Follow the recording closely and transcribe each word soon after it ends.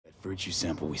Virtue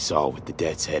sample we saw with the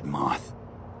Death's Head moth.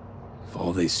 If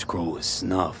all they scroll is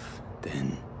snuff,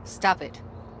 then... Stop it.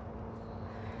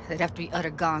 They'd have to be utter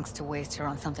gonks to waste her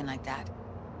on something like that.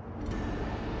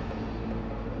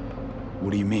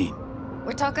 What do you mean?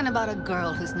 We're talking about a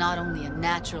girl who's not only a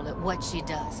natural at what she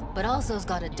does, but also has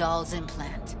got a doll's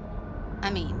implant. I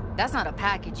mean, that's not a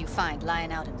package you find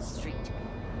lying out in the street.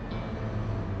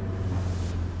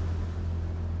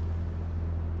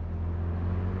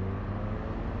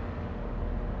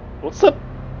 What's that?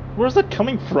 Where's that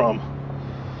coming from?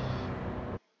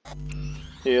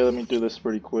 Yeah, let me do this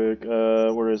pretty quick.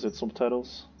 Where is it?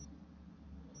 Subtitles?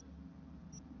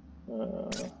 Oh.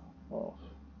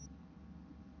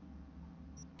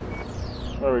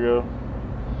 There we go.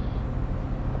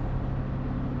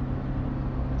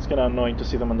 It's kinda annoying to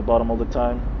see them on the bottom all the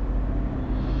time.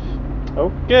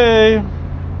 Okay.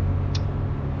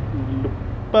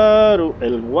 Luparo,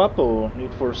 el guapo,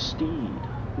 Need for Speed.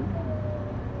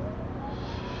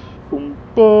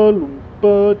 Oompa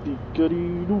loompa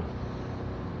dee-ka-dee-doo.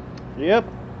 Yep,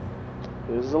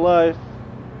 this is life.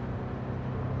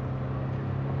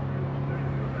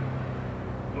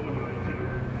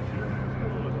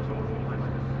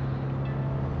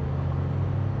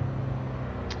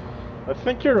 I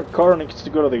think your car needs to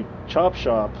go to the chop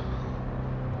shop.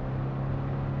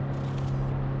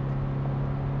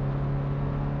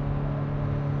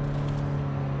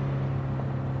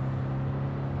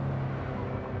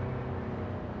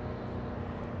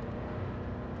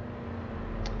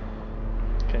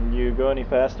 Can you go any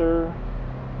faster?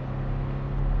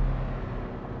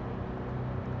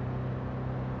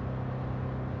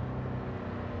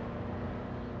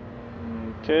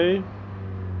 Okay.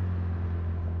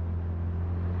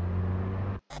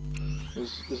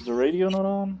 Is the radio not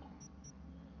on?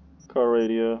 Car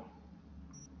radio.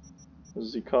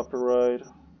 Is the copyright?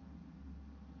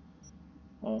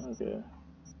 Oh, okay.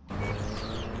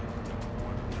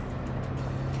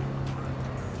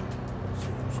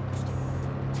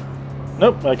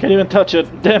 Nope, I can't even touch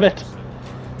it. Damn it!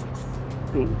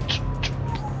 I'm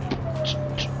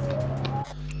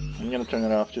gonna turn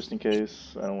it off just in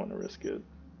case. I don't want to risk it.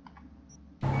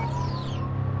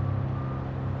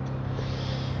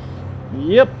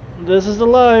 Yep, this is the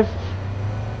life.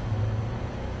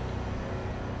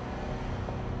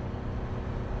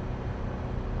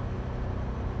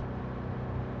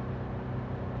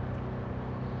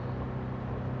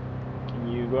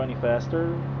 Can you go any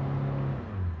faster?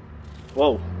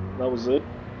 Whoa, that was it.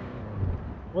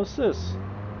 What's this?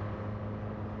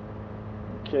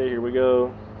 Okay, here we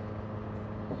go.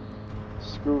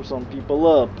 Screw some people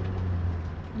up.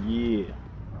 Yeah.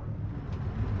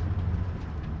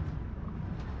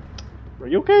 Are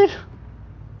you okay?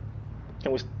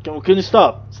 Can you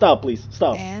stop? Stop, please.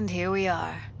 Stop. And here we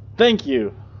are. Thank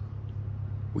you.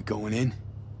 We going in?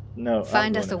 No.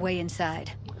 Find us a way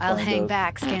inside. I'll hang us.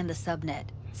 back, scan the subnet,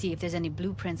 see if there's any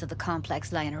blueprints of the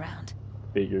complex lying around.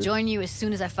 Figures. Join you as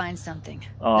soon as I find something.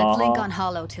 Let's link on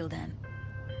Hollow till then.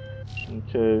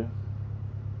 Okay.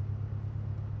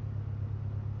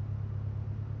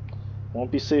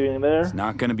 Won't be saving there. It's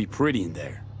not gonna be pretty in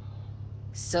there.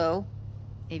 So,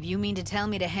 if you mean to tell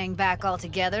me to hang back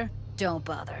altogether, don't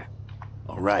bother.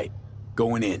 Alright,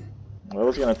 going in. I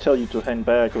was gonna tell you to hang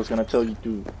back. I was gonna tell you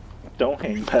to don't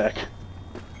hang back.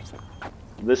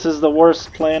 This is the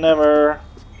worst plan ever.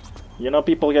 You know,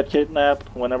 people get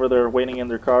kidnapped whenever they're waiting in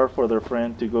their car for their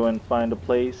friend to go and find a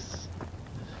place.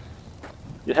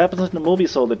 It happens in the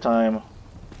movies all the time.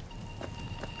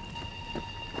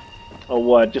 Oh,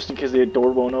 what? Just in case the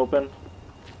door won't open?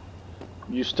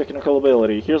 Use technical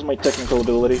ability. Here's my technical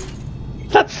ability.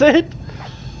 That's it!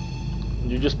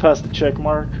 You just passed the check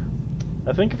mark.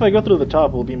 I think if I go through the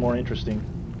top, it will be more interesting.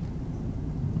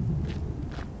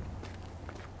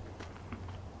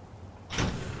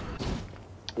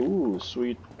 Ooh,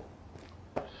 sweet.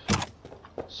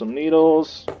 Some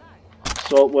needles.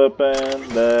 Assault weapon.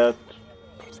 That.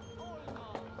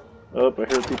 Oh, I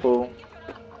hear people.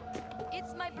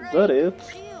 Is that it?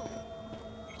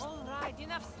 Alright,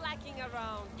 enough slacking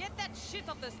around. Get that shit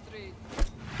off the street.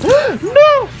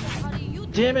 No!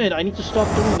 Damn it, I need to stop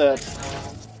doing that.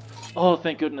 Oh,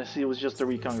 thank goodness, it was just a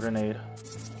recon grenade.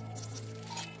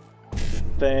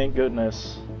 Thank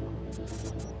goodness.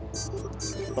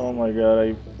 Oh my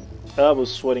god, I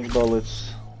was sweating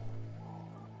bullets.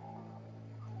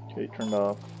 Okay, turned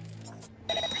off.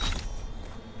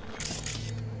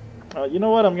 You know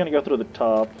what, I'm gonna go through the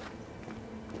top.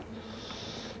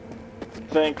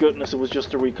 Thank goodness it was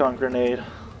just a recon grenade.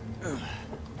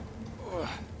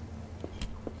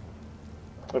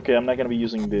 Okay, I'm not gonna be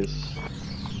using this.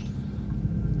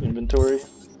 Inventory.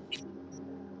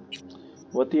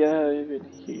 What do I have in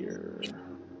here?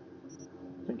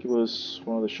 I think it was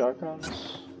one of the shotguns.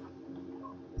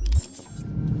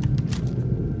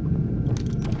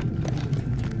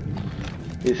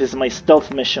 This is my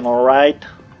stealth mission, alright?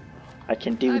 I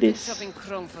can do I've this. been chopping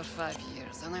chrome for 5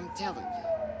 years, and I'm telling you,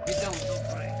 we don't do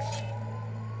breaks.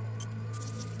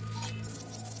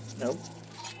 Nope.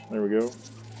 There we go.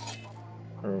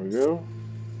 There we go.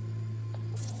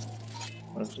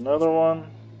 There's another one.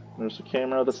 There's a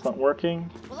camera that's not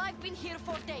working. Well, I've been here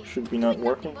for days. Should be not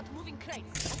working. But moving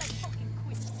crates, and I fucking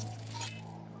quit.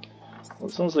 Well,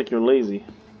 it sounds like you're lazy.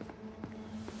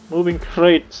 Moving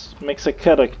crates makes a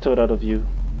character out of you.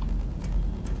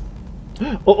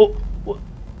 Oh, oh,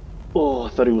 oh! I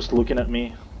thought he was looking at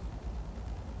me.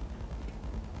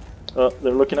 Oh,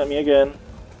 they're looking at me again.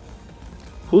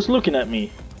 Who's looking at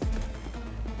me?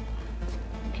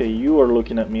 Okay, you are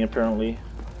looking at me apparently.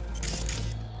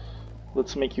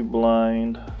 Let's make you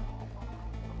blind.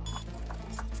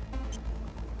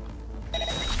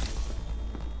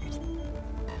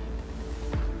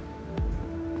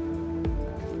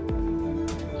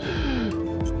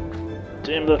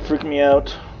 Damn, that freaked me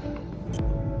out.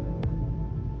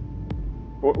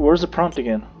 Where's the prompt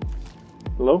again?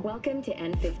 Hello? Welcome to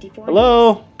N54.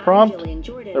 Hello? Prompt?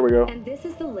 Jordan, there we go. And this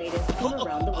is the latest from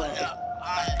around the world.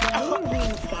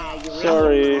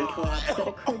 Sorry. Collapse that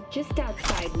occurred just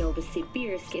outside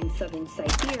Novosibirsk in southern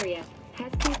Siberia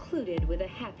has concluded with a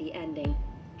happy ending.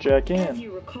 Jack As in.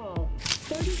 you recall,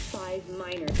 35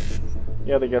 miners.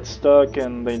 Yeah, they got stuck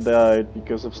and they died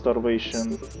because of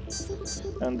starvation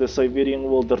and the Siberian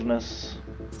wilderness.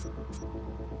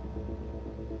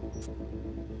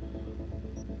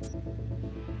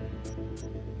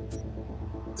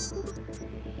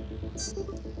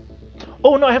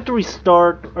 Oh no, I have to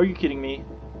restart. Are you kidding me?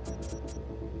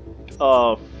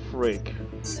 Oh, frick.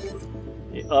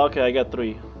 Yeah, okay, I got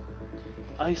 3.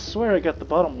 I swear I got the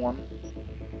bottom one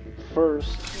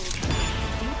first.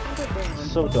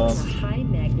 So dumb. High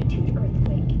magnitude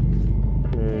earthquake.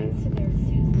 Okay.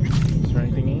 Is there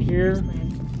anything in here?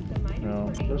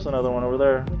 No. There's another one over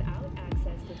there.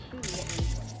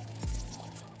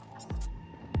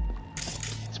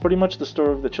 It's pretty much the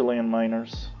story of the Chilean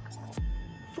miners.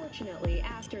 Fortunately,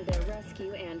 after their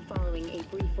rescue and following a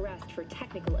brief rest for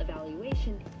technical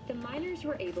evaluation, the miners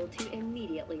were able to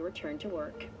immediately return to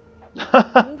work.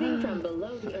 Moving from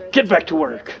below the earth, Get back to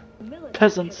work,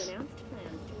 peasants.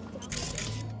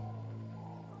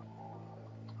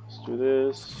 Let's do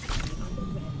this.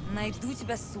 Найду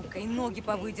тебя, сука, и ноги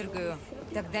повыдергаю.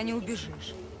 Тогда не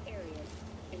убежишь.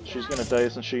 She's gonna die,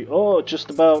 isn't she? Oh, just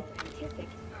about.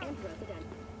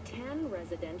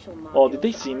 Oh, did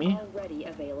they see me? Already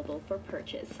available for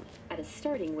purchase at a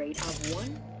starting rate of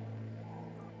 1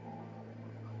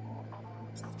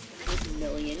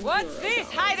 million. What's this,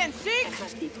 hide and seek?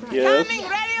 Yes. Coming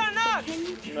ready or not?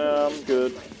 No, I'm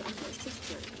good.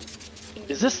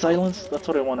 Is this silence? That's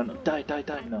what I want to know. Die, die,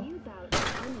 die, no.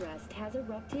 Unrest has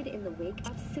erupted in the wake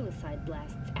of suicide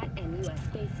blasts at NUS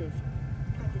bases.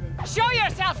 Show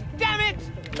yourself, damn it!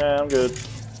 Nah, I'm good.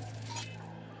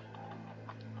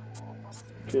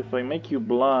 Okay, if I make you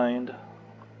blind...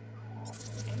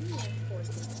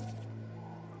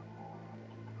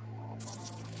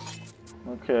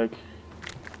 Okay.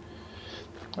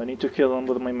 I need to kill him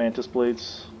with my mantis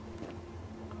blades.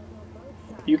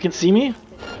 You can see me?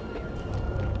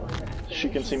 She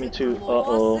can see me too.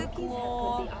 Uh-oh.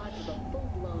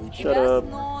 Shut up.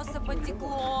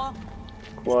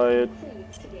 Quiet.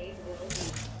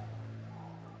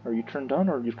 Are you turned on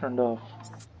or are you turned off?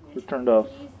 You're turned off.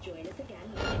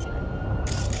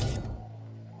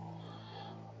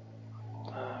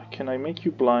 Can I make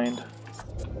you blind?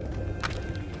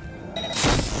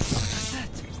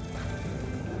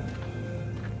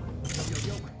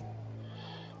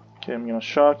 Okay, I'm gonna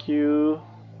shock you,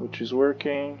 which is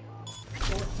working.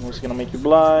 I'm just gonna make you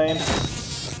blind.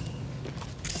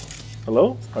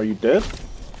 Hello? Are you dead?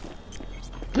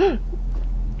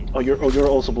 Oh, you're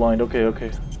also blind. Okay,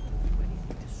 okay.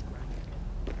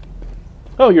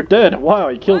 Oh, you're dead. Wow,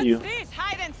 I killed you. What's this,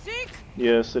 hide and seek?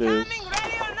 Yes, it is. Coming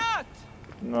ready or not?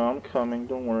 No, I'm coming.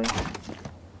 Don't worry.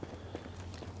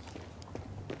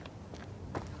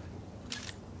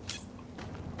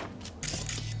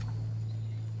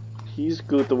 He's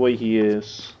good the way he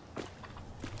is.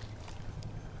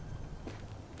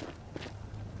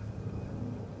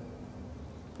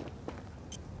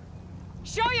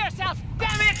 Show yourself,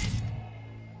 damn it!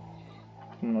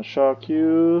 I'm gonna shock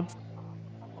you.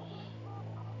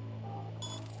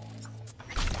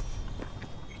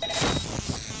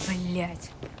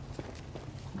 Блять.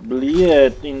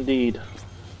 Блять, indeed.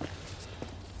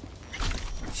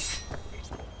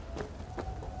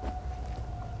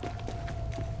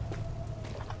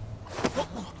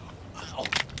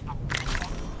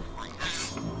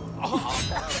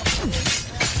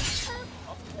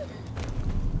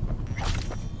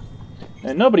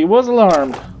 nobody was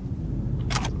alarmed.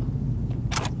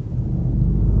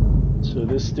 So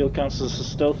this still counts as a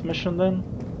stealth mission then?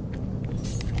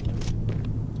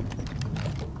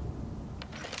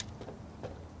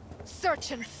 Search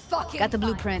and fucking Got the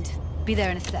blueprint. Be there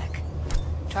in a sec.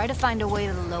 Try to find a way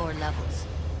to the lower levels.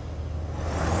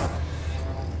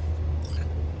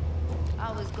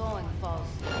 I was going, false.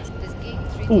 This gig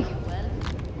treating you well?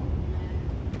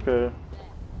 Okay.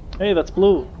 Hey, that's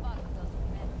blue.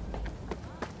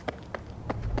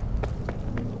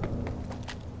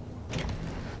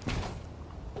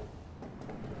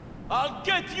 I'll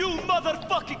get you,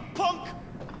 motherfucking punk!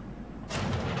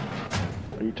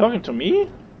 Are you talking to me?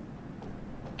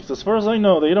 Because as far as I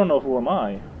know, they don't know who am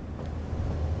I.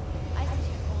 I sit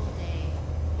here all day.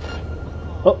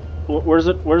 Oh, where's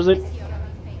it? Where's it?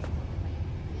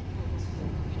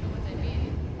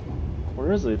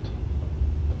 Where is it?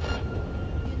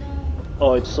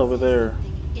 Oh, it's over there.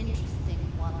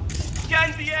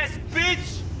 Candy ass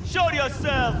bitch! Show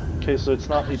yourself! Okay, so it's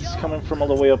not. It's coming from all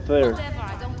the way up there.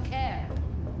 I don't care.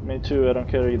 Me too. I don't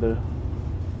care either.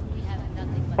 We have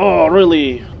nothing but Oh,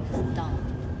 really?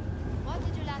 What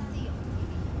did you last see?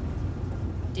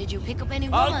 Did you pick up any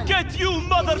I'll woman? get you,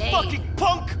 motherfucking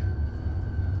punk!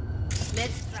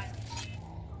 Let's try.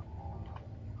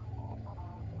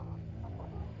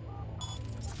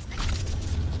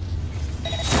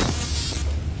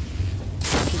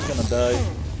 She's gonna die.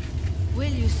 Will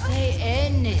you say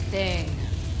anything?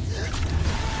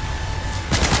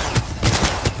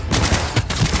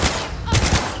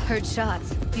 Heard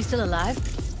shots. You still alive?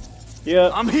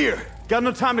 Yeah. I'm here. Got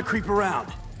no time to creep around.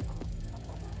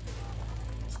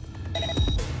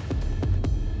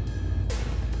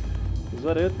 Is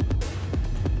that it?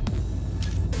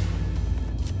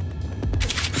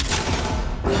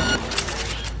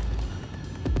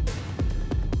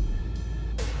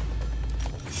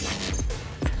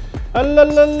 Ah, la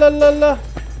la la la la.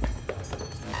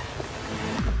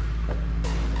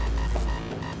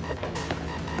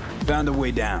 Found a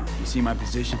way down. You see my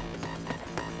position?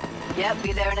 Yep,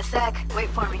 be there in a sec. Wait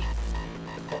for me.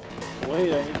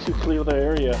 Wait, I need to clear the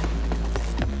area.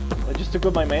 I just took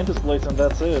out my mantis blades and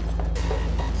that's it.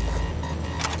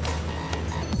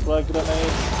 Frag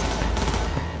grenade.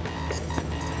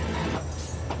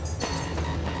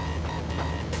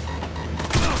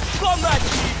 Come back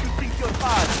here if you think you're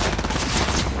hot!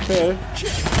 Okay.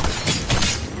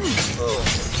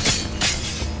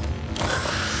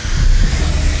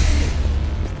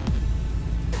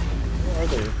 Where are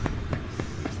they?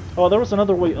 Oh, there was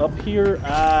another way up here.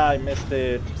 Ah, I missed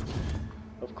it.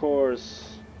 Of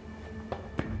course.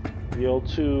 The old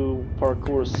 2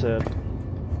 parkour set.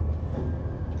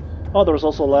 Oh, there was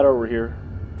also a ladder over here,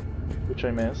 which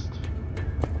I missed.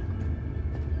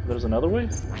 There's another way?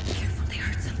 Careful, they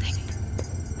heard something.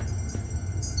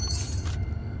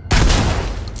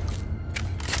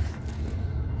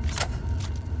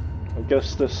 I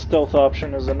guess the stealth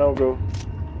option is a no-go.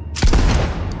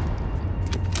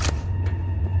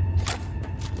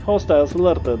 Hostiles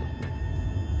alerted.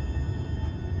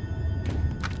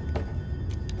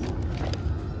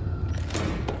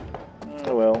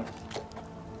 Oh well.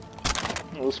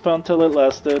 It was fun till it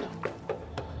lasted.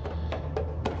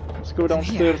 Let's go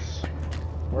downstairs.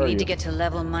 Where We are need you? to get to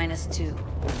level -2.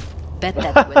 Bet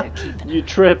that's where they're keeping You her.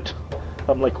 tripped.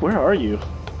 I'm like, where are you?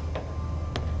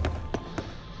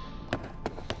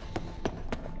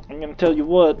 I'm gonna tell you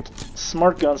what.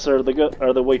 Smart guns are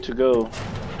the way to go.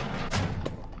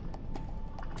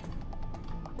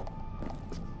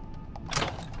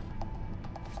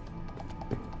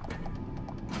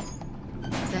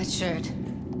 That shirt.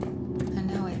 I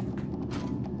know it.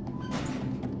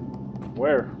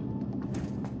 Where?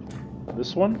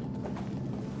 This one?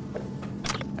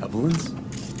 Evelyn's?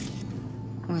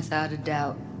 Without a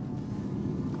doubt.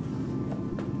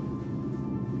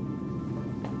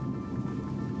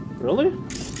 Really?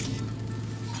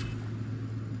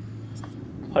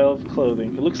 Pile of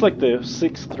clothing. It looks like the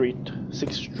 6th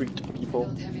Street people.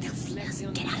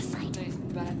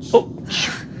 Oh!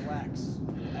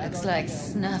 Looks like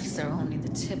snuffs are only the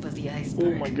tip of the Oh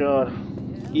iceberg. my god.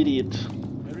 Idiot.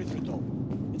 Erythritol.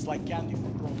 It's like candy for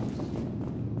grown-ups.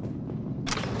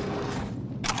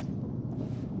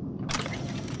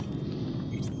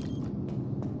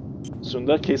 So in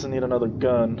that case I need another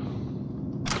gun.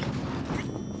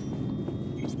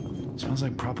 Smells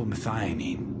like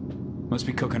propylmethionine. Must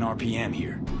be cooking RPM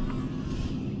here.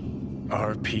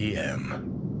 RPM.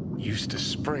 Used to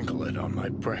sprinkle it on my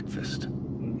breakfast.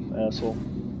 Asshole.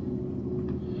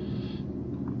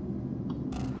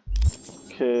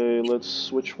 Okay, let's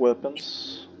switch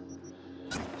weapons.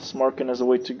 Smarkin is a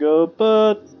way to go,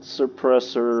 but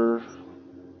suppressor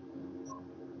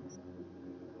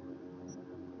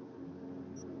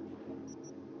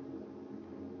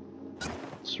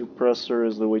Suppressor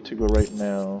is the way to go right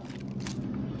now.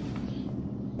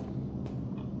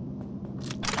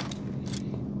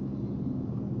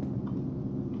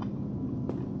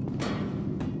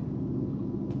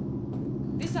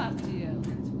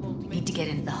 Need to get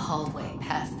into the hallway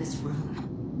past this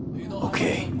room.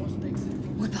 Okay.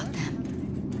 What about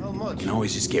them? How much? Can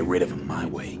always just get rid of them my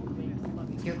way.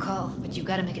 Your call, but you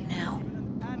gotta make it now.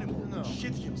 No.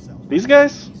 Shit himself. These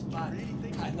guys?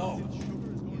 I know.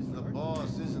 He's the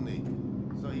boss, isn't he?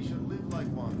 So he should live like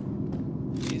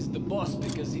one. He's the boss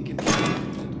because he can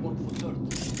work for dirt.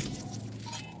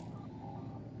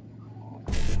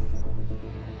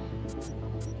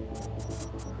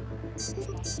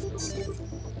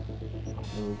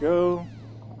 There we go.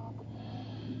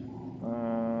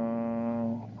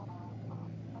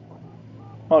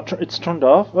 Oh, it's turned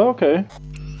off? Oh, okay.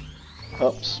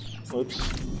 Oops. Oops.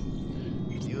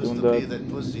 It used Doing to be that. that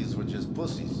pussies were just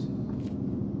pussies.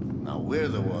 Now we're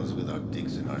the ones with our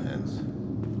dicks in our hands.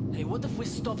 Hey, what if we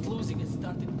stopped losing and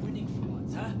started winning for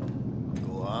once, huh?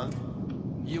 Go on.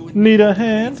 You would Need make a all the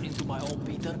hand? grades into my old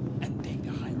Peter and take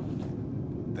the high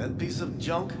road. That piece of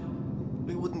junk?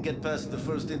 We wouldn't get past the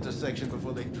first intersection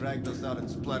before they dragged us out and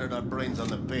splattered our brains on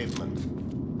the pavement.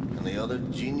 Any other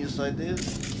genius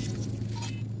ideas?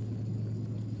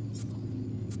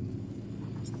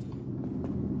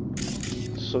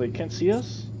 So they can't see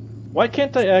us? Why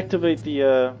can't I activate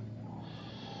the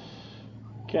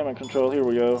camera control? Here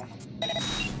we go.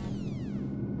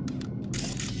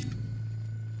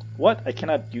 What? I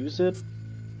cannot use it?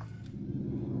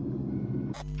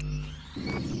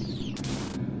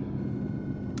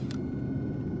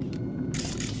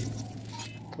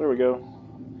 There we go.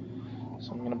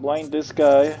 So I'm gonna blind this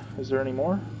guy. Is there any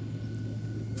more?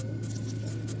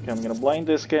 Okay, I'm gonna blind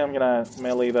this guy. I'm gonna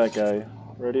melee that guy.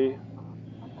 Ready?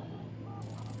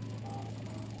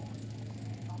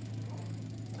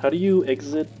 How do you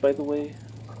exit, by the way?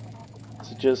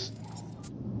 Is it just...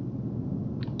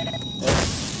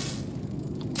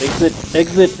 Exit,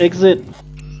 exit, exit!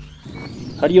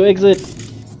 How do you exit?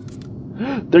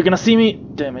 They're gonna see me!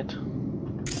 Damn it.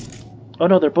 Oh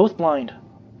no, they're both blind.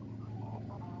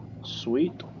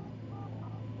 Sweet.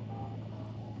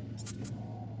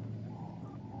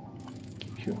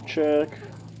 Q check.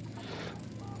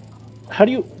 How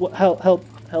do you... Help, help,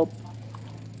 help.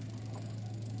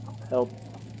 Help.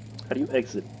 How do you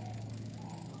exit?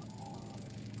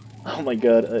 Oh my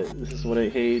god, this is what I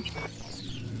hate.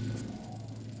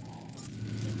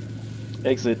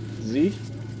 Exit. Z?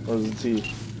 Or is it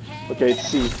C? Okay, it's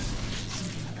C.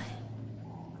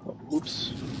 Oh,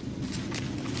 oops.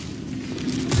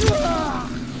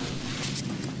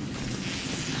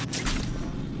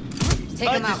 Take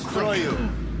him out quick. You.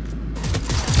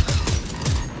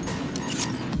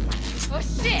 Oh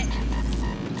shit!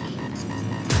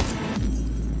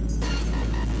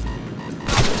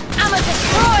 I'm a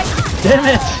destroy! Damn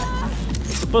it!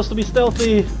 It's supposed to be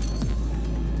stealthy!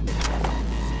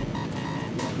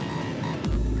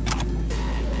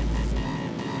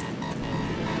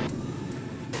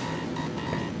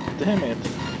 Damn it.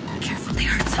 Careful, they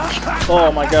hurt something.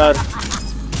 Oh my god.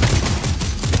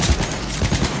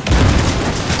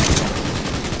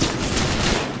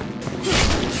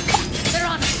 They're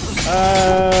on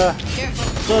us. Careful.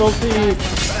 Subtlety!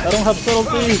 I don't have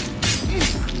subtlety!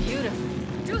 Beautiful.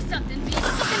 Do something, be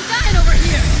fucking dying over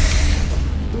here!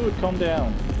 Dude, calm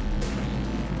down.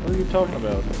 What are you talking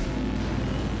about?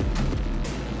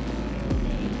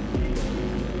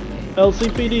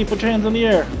 LCPD, put your hands in the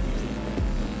air!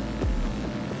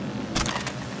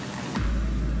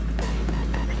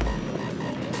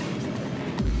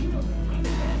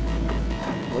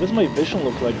 Why does my vision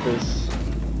look like this?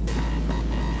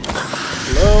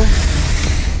 Hello?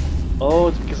 Oh,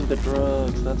 it's because of the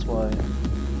drugs, that's why.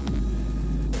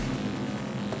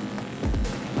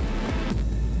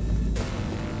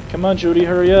 Come on, Judy,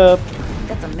 hurry up!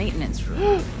 That's a maintenance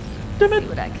room. Damn it! See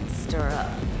what I can stir up.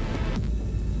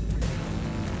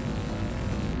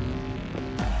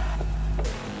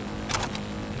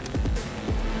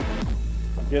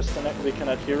 Guess they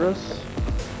cannot hear us.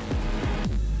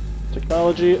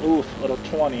 Technology, oof, out of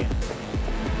 20.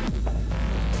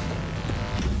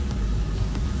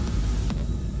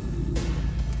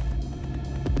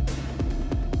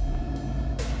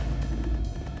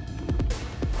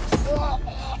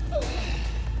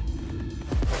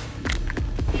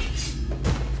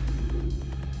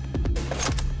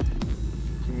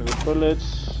 Give me the bullets.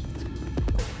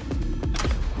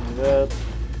 Give me that.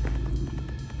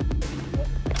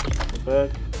 Go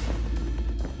back.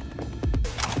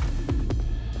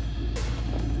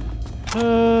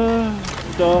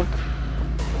 Doc.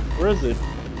 Where is it?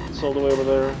 It's all the way over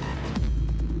there.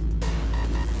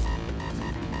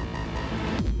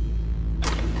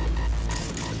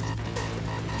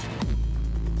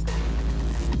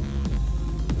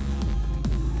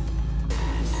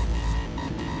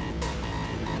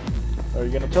 Are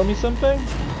you gonna tell me something?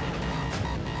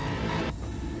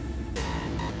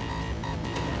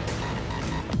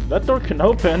 That door can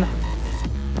open.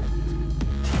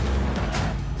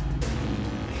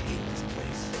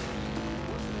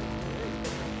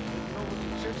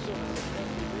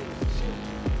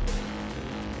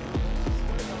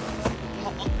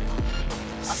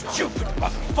 Stupid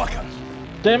motherfucker!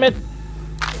 Damn it!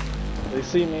 They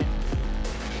see me.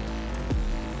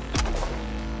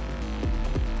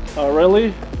 Oh,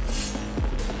 really?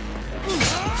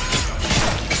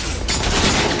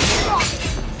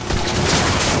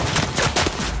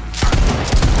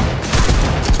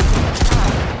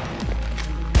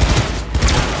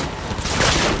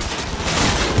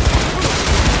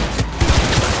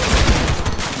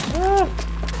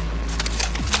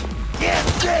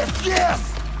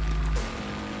 Yes!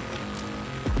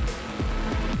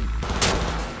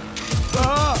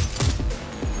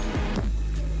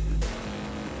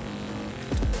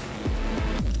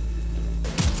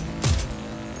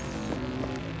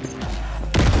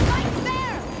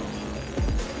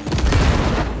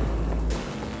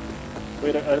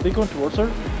 Wait, are they going towards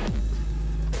her?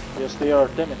 Yes, they are.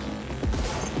 Damn it.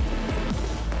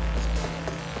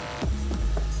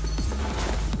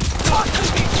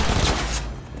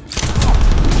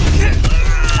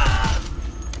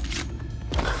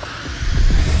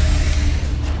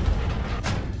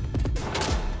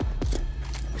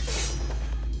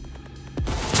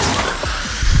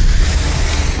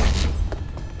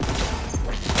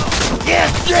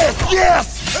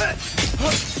 Yes!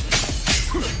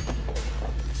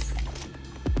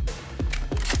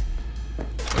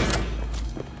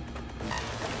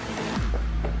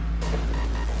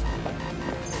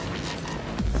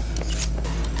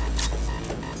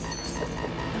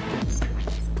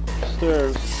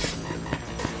 Stairs.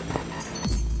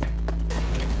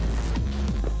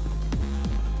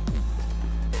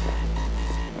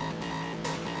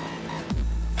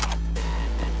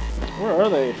 Where are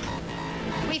they?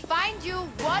 We find you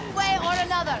one way or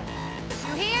another.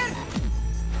 You hear?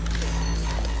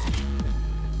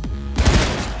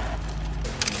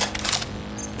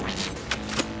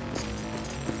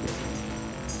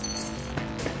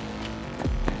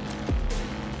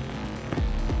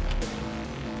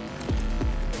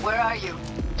 Where are you?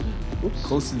 Oops.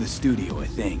 Close to the studio, I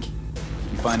think.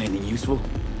 You find anything useful?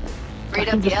 Read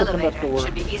can up the just open that elevator. door.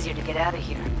 Should be easier to get out of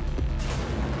here.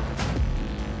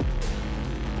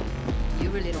 You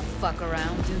really don't fuck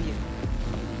around, do you?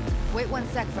 Wait 1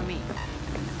 sec for me.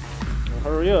 Well,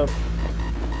 hurry up.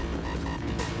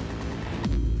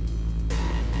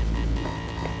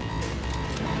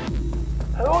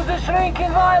 Who's the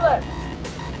shrinking violet?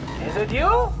 Is it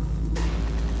you?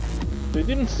 They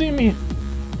didn't see me.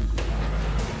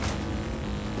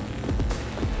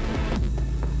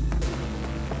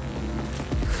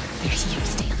 There's you,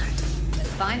 stay alert.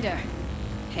 Let's find her.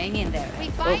 Hang in there. We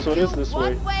find so it you is this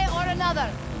way. one way or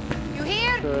another. You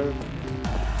hear? Okay.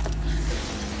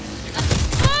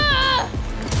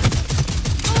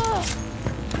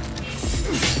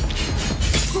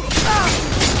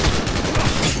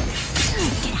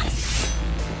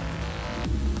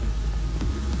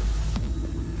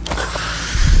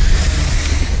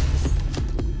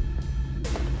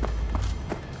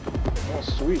 Oh,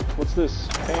 sweet. What's this?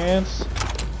 Pants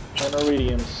and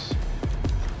iridiums.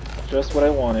 Just what I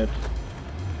wanted.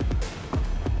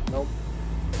 Nope.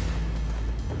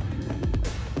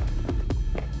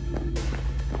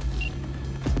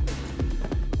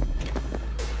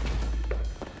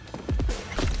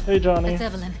 Hey, Johnny. It's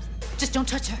Evelyn. Just don't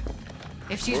touch her.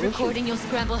 If she's Where is she? recording, you'll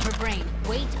scramble her brain.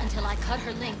 Wait until I cut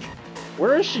her link.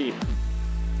 Where is she?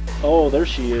 Oh, there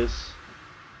she is.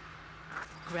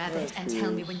 Grab There it and she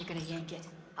tell me is. when you're gonna yank it.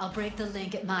 I'll break the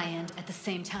link at my end at the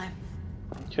same time.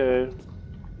 Okay.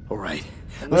 Alright,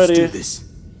 I'm let's ready. do this.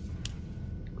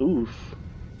 Oof.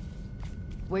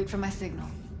 Wait for my signal.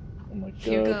 Oh my god.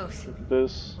 Here goes. Look at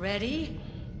this. Ready?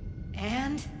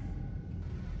 And...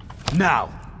 Now!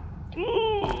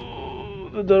 Ooh,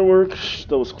 did that work?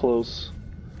 That was close.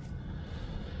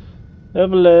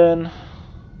 Evelyn.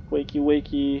 Wakey,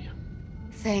 wakey.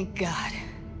 Thank God.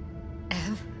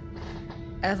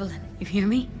 Evelyn, you hear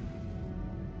me?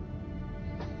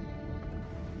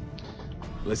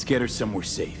 Let's get her somewhere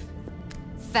safe.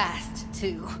 Fast,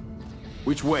 too.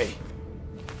 Which way?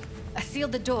 I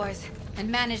sealed the doors and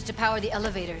managed to power the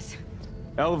elevators.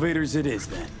 Elevators it is,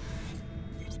 then.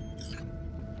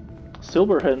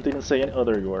 Silverhead didn't say any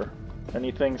other you are.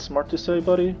 Anything smart to say,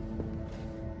 buddy?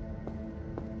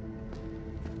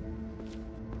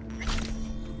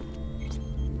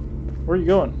 Where are you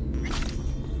going?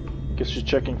 I guess she's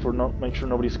checking for make sure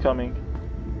nobody's coming.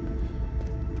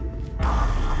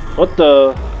 What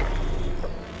the?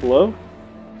 Hello?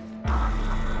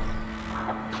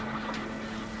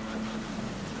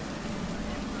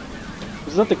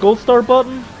 Is that the gold star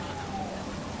button?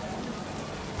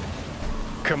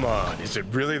 Come on, is it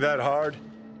really that hard?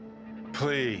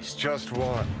 Please, just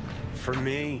one. For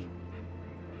me?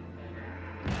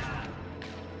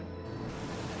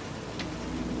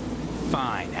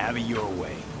 Fine, have it your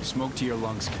way. Smoke to your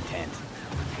lungs' content.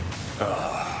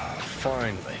 Ah,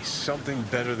 finally, something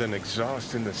better than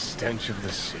exhaust in the stench of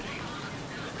the city.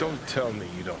 Don't tell me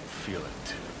you don't feel it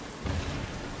too.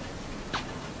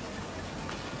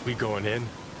 We going in?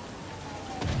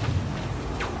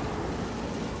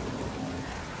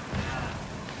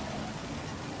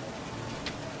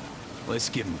 Let's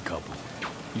give him a couple.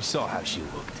 You saw how she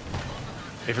looked.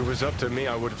 If it was up to me,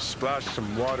 I would have splashed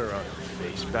some water on her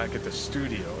face back at the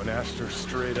studio and asked her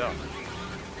straight up.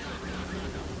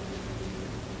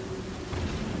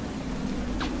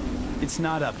 It's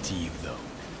not up to you, though,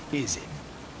 is it?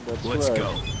 That's Let's right.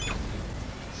 go.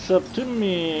 It's up to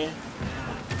me.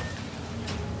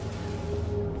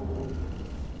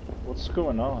 What's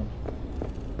going on?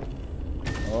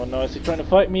 Oh no, is he trying to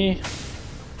fight me?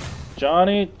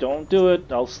 Johnny, don't do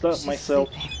it. I'll stop She's myself.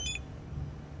 sleeping.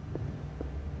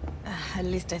 At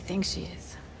least I think she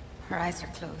is. Her eyes are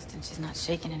closed and she's not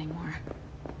shaking anymore.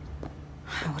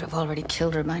 I would have already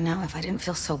killed her by now if I didn't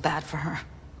feel so bad for her.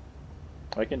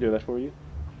 I can do that for you.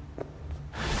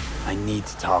 I need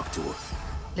to talk to her.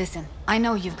 Listen, I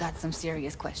know you've got some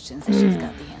serious questions that she's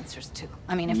got the answers to.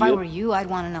 I mean, if I Yep. were you, I'd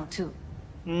want to know too.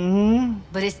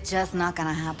 But it's just not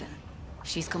gonna happen.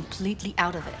 She's completely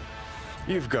out of it.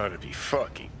 You've got to be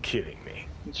fucking kidding me.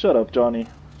 Shut up, Johnny.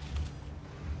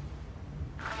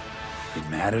 It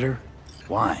mad at her?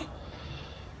 Why?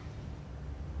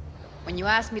 When you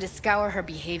asked me to scour her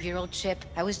behavioral chip,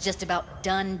 I was just about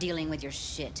done dealing with your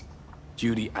shit.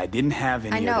 Judy, I didn't have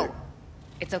any I know. other...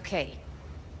 It's okay.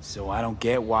 So I don't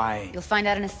get why... You'll find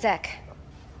out in a sec.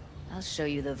 I'll show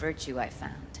you the virtue I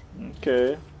found.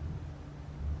 Okay.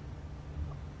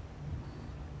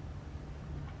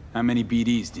 How many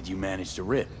BDs did you manage to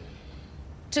rip?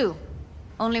 2.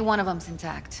 Only one of them's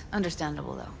intact.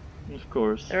 Understandable, though. Of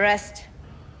course. The rest...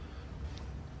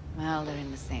 well, they're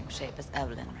in the same shape as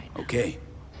Evelyn right now. Okay.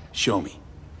 Show me.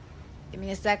 Give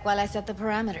me a sec while I set the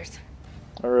parameters.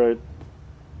 Alright.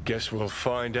 Guess we'll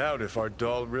find out if our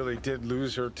doll really did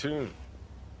lose her tune.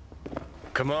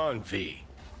 Come on, V.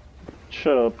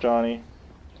 Shut up, Johnny.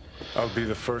 I'll be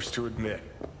the first to admit,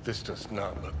 this does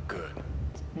not look good.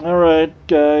 Alright,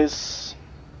 guys.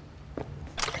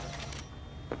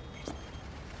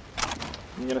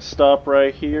 I'm gonna stop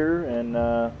right here and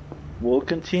we'll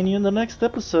continue in the next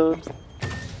episode.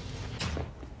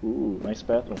 Ooh, nice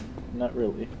bathroom. Not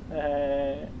really.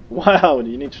 Wow,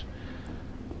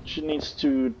 she needs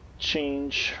to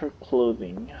change her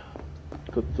clothing.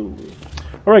 Cthulhu.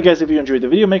 Alright guys, if you enjoyed the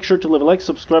video, make sure to leave a like,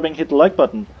 subscribe, and hit the like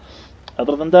button.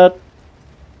 Other than that,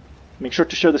 make sure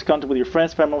to share this content with your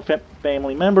friends,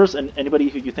 family members, and anybody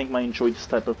who you think might enjoy this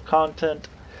type of content.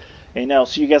 And I'll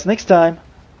see you guys next time.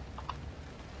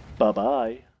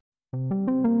 Bye-bye.